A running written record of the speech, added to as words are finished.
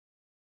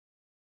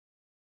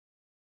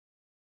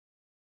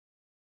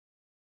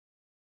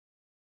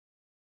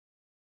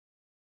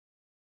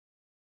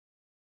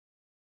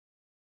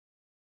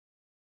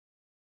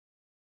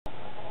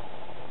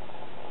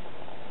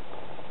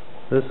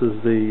This is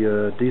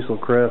the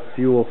Dieselcraft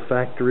Fuel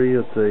Factory.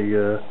 It's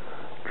a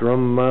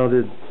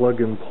drum-mounted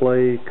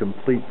plug-and-play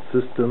complete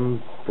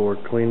system for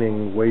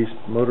cleaning waste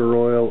motor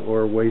oil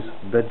or waste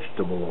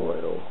vegetable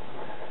oil.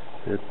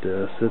 It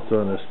sits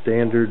on a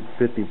standard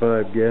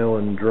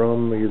 55-gallon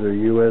drum, either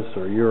US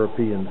or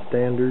European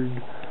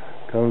standard.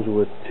 Comes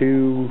with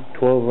two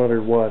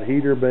 1200-watt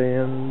heater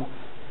bands.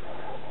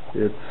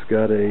 It's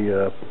got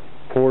a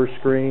pour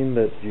screen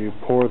that you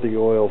pour the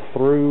oil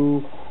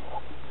through.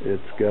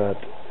 It's got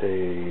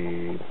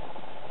a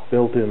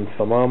built-in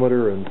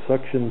thermometer and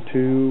suction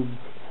tube.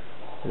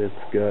 It's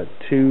got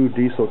two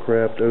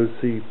Dieselcraft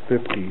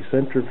OC50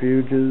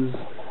 centrifuges,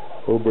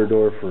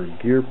 Oberdorfer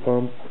gear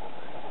pump,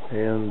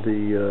 and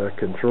the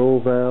control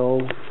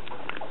valve.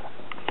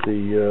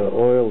 The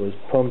oil is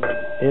pumped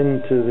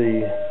into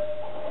the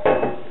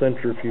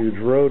centrifuge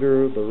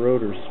rotor. The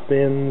rotor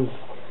spins,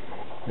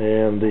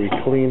 and the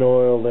clean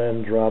oil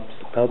then drops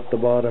out the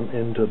bottom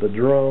into the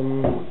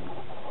drum,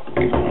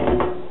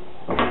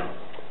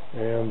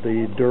 and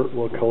the dirt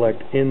will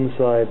collect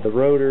inside the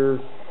rotor.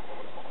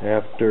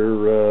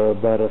 After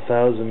about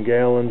 1,000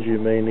 gallons you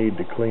may need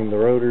to clean the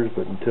rotors,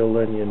 but until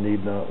then you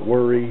need not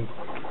worry.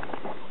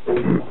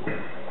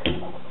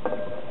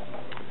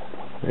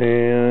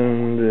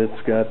 And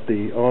it's got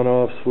the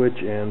on-off switch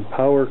and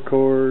power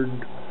cord,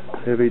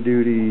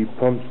 heavy-duty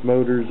pumps,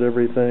 motors,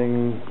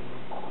 everything.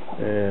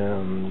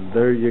 And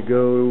there you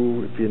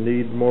go. If you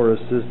need more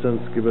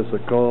assistance, give us a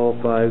call,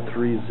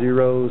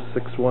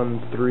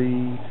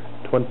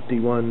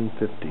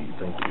 530-613-2150.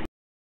 Thank you.